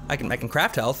 I can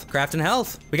craft health. Craft and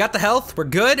health. We got the health. We're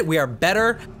good. We are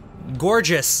better.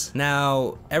 Gorgeous.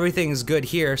 Now, everything's good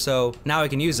here, so now I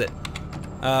can use it.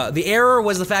 The error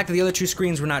was the fact that the other two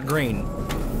screens were not green.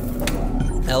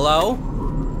 Hello?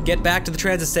 Get back to the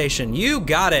transit station. You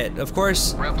got it. Of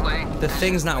course, Ripley, the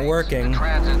thing's not working. The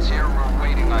transit's here, we're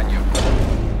waiting on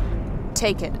you.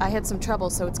 Take it. I had some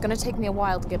trouble, so it's gonna take me a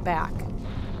while to get back.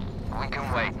 We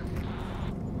can wait.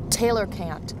 Taylor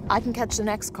can't. I can catch the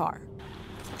next car.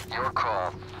 Your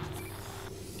call.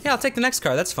 Yeah, I'll take the next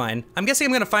car, that's fine. I'm guessing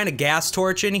I'm gonna find a gas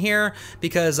torch in here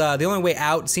because the only way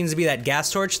out seems to be that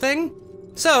gas torch thing.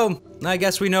 So, I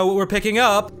guess we know what we're picking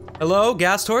up. Hello,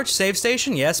 gas torch, save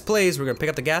station? Yes, please. We're gonna pick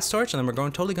up the gas torch and then we're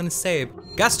totally gonna save.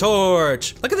 Gas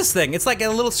torch! Look at this thing, it's like a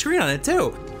little screen on it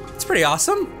too. It's pretty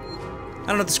awesome. I don't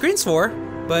know what the screen's for,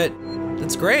 but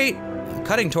it's great.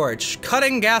 Cutting torch,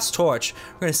 cutting gas torch.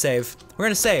 We're gonna save. We're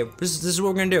gonna save. This is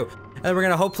what we're gonna do. And then we're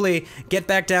gonna hopefully get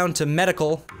back down to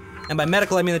medical. And by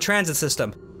medical, I mean the transit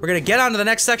system. We're gonna get on to the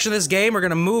next section of this game. We're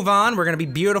gonna move on. We're gonna be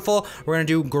beautiful. We're gonna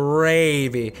do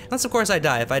gravy. Unless, of course, I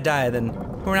die. If I die, then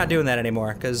we're not doing that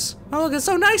anymore. Because, oh, look, it's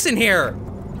so nice in here.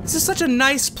 This is such a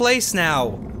nice place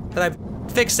now that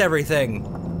I've fixed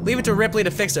everything. Leave it to Ripley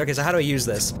to fix it. Okay, so how do I use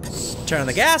this? Turn on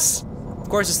the gas. Of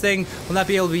course, this thing will not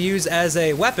be able to be used as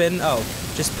a weapon. Oh,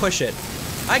 just push it.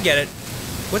 I get it.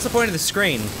 What's the point of the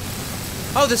screen?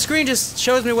 Oh, the screen just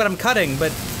shows me what I'm cutting,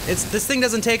 but this thing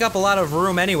doesn't take up a lot of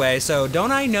room anyway, so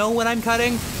don't I know what I'm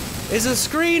cutting? Is a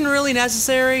screen really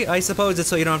necessary? I suppose it's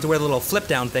so you don't have to wear the little flip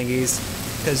down thingies,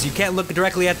 because you can't look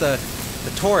directly at the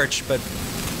torch, but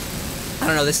I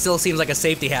don't know, this still seems like a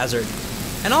safety hazard.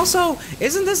 And also,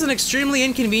 isn't this an extremely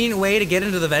inconvenient way to get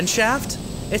into the vent shaft?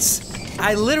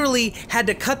 I literally had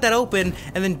to cut that open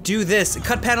and then do this.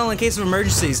 Cut panel in case of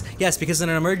emergencies. Yes, because in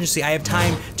an emergency, I have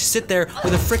time to sit there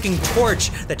with a freaking torch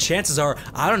that chances are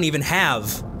I don't even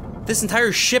have. This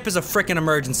entire ship is a freaking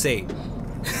emergency.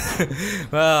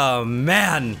 Oh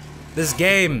man, this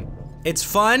game. It's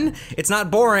fun, it's not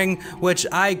boring, which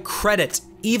I credit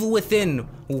Evil Within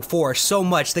for so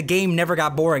much. The game never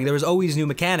got boring. There was always new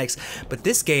mechanics. But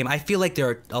this game, I feel like there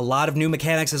are a lot of new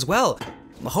mechanics as well.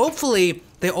 Hopefully,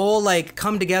 they all like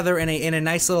come together in a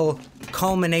nice little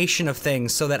culmination of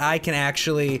things so that I can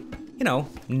actually, you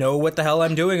know what the hell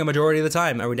I'm doing a majority of the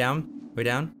time. Are we down? Are we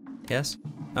down? Yes?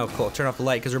 Oh, cool. Turn off the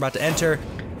light because we're about to enter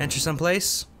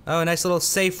someplace. Oh, a nice little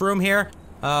safe room here.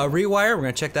 Rewire, we're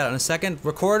gonna check that out in a second.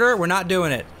 Recorder, we're not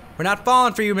doing it. We're not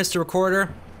falling for you, Mr.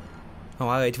 Recorder. Oh,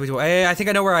 wait, I think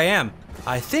I know where I am.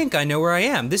 I think I know where I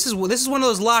am. This is one of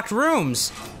those locked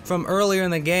rooms from earlier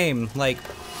in the game. Like,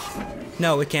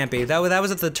 no, it can't be. That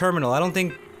was at the terminal. I don't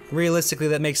think realistically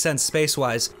that makes sense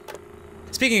space-wise.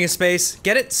 Speaking of space,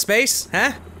 get it? Space?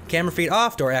 Huh? Camera feed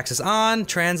off, door access on,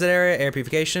 transit area, air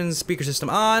purification, speaker system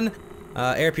on,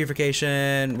 air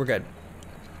purification, we're good.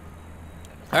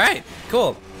 All right,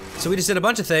 cool. So we just did a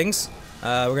bunch of things.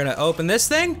 We're gonna open this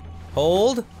thing,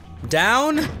 hold,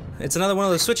 down. It's another one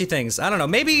of those switchy things. I don't know,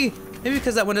 maybe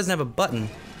because that one doesn't have a button.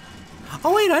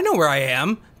 Oh wait, I know where I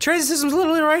am. Transit system's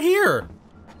literally right here.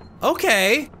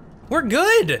 Okay, we're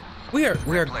good. We are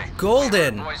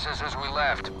golden. We heard voices as we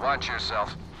left. Watch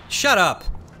yourself. Shut up.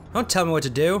 Don't tell me what to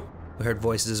do. We heard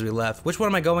voices as we left. Which one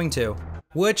am I going to?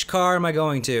 Which car am I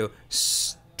going to?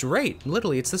 Straight.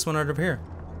 Literally, it's this one right over here.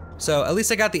 So at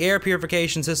least I got the air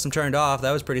purification system turned off.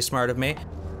 That was pretty smart of me.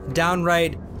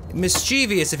 Downright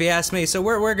mischievous, if you ask me. So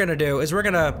what we're gonna do is we're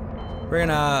gonna,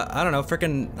 I don't know,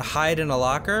 frickin' hide in a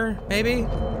locker, maybe?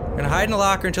 We're gonna hide in a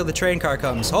locker until the train car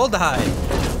comes. Hold the hide.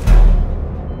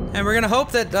 And we're gonna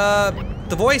hope that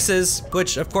the voices,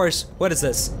 which of course, what is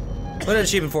this? What an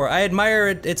achievement for? I admire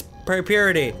its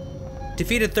purity.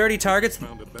 Defeated 30 targets.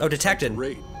 Oh, detected.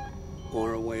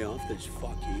 Or away off this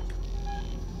fuck heap.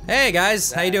 Hey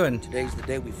guys, how you doing? Today's the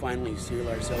day we finally seal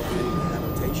ourselves into the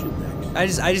habitation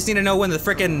decks. I just need to know when the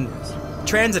frickin'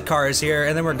 transit car is here,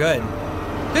 and then we're good.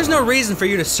 There's no reason for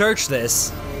you to search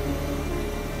this.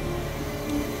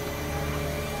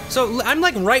 So I'm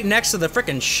like right next to the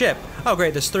frickin' ship. Oh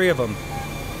great, there's 3 of them.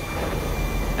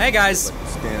 Hey guys.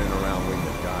 Standing around waiting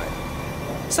to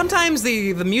die. Sometimes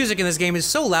the music in this game is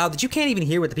so loud that you can't even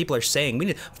hear what the people are saying. We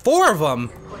need 4 of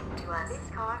them.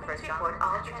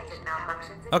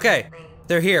 Okay,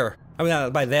 they're here. I mean,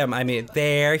 not by them, I mean,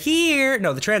 they're here.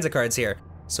 No, the transit card's here.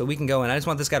 So we can go in. I just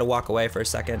want this guy to walk away for a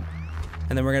second.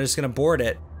 And then we're just gonna board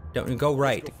it. Don't go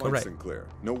right, go right. Sinclair.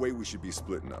 No way we should be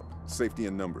splitting up. Safety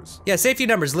in numbers. Yeah, safety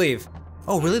numbers, leave.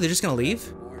 Oh, really? They're just gonna leave?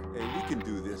 Hey, we can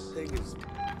do this. Thing is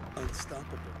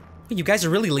unstoppable. You guys are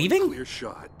really leaving? Clear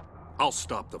shot. I'll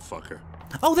stop the fucker.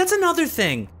 Oh, that's another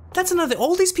thing.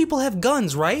 All these people have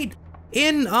guns, right?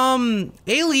 In,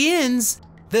 Aliens,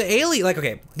 the alien, like,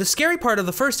 okay, the scary part of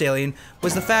the first Alien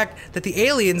was the fact that the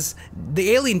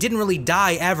alien didn't really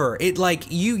die ever. It, like,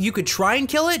 you could try and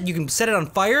kill it, you can set it on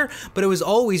fire, but it was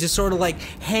always just sort of like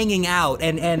hanging out,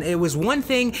 and it was one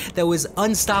thing that was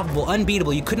unstoppable,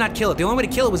 unbeatable. You could not kill it. The only way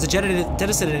to kill it was to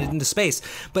jettison it into space.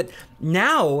 But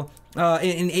now,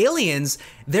 in Aliens,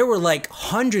 there were like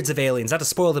hundreds of aliens. Not to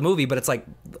spoil the movie, but it's like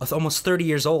almost 30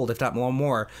 years old, if not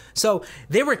more. So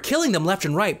they were killing them left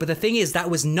and right. But the thing is, that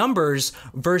was numbers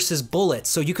versus bullets.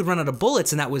 So you could run out of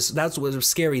bullets, and that's what was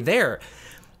scary there.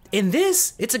 In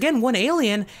this, it's again one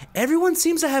alien. Everyone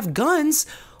seems to have guns.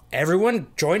 Everyone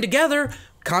join together,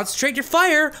 concentrate your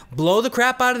fire, blow the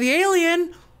crap out of the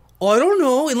alien. I don't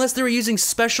know, unless they were using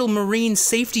special marine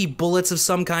safety bullets of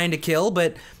some kind to kill,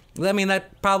 but I mean,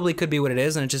 that probably could be what it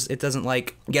is, and it doesn't,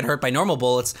 like, get hurt by normal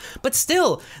bullets. But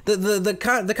still,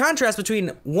 the contrast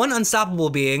between one unstoppable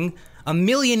being, a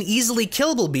million easily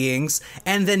killable beings,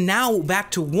 and then now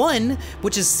back to one,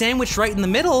 which is sandwiched right in the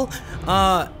middle,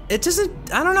 it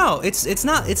doesn't, I don't know, it's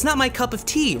not my cup of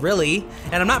tea, really.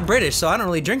 And I'm not British, so I don't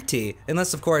really drink tea,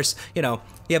 unless, of course, you know,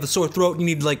 you have a sore throat and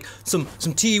you need, like, some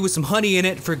tea with some honey in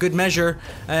it for good measure.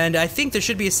 And I think there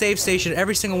should be a save station at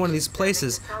every single one of these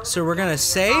places. So we're gonna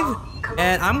save,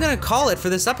 and I'm gonna call it for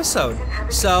this episode.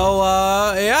 So,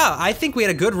 yeah, I think we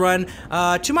had a good run.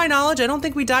 To my knowledge, I don't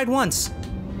think we died once.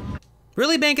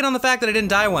 Really banking on the fact that I didn't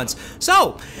die once.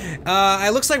 So,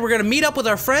 it looks like we're gonna meet up with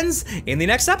our friends in the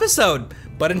next episode.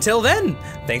 But until then,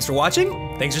 thanks for watching,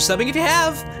 thanks for subbing if you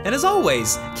have, and as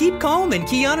always, keep calm and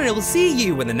key on, and I will see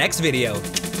you in the next video.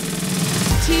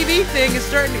 TV thing is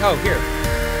starting to, oh, here.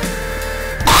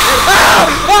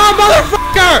 Oh,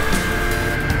 motherfucker!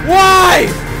 Why?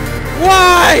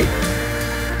 Why?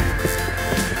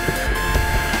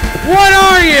 What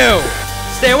are you?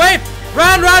 Stay away!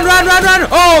 Run, run, run, run, run!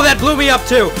 Oh, that blew me up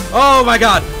too! Oh my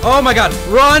god! Oh my god!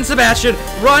 Run, Sebastian!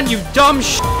 Run, you dumb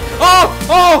sh**! Oh!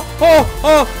 Oh! Oh!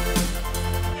 Oh!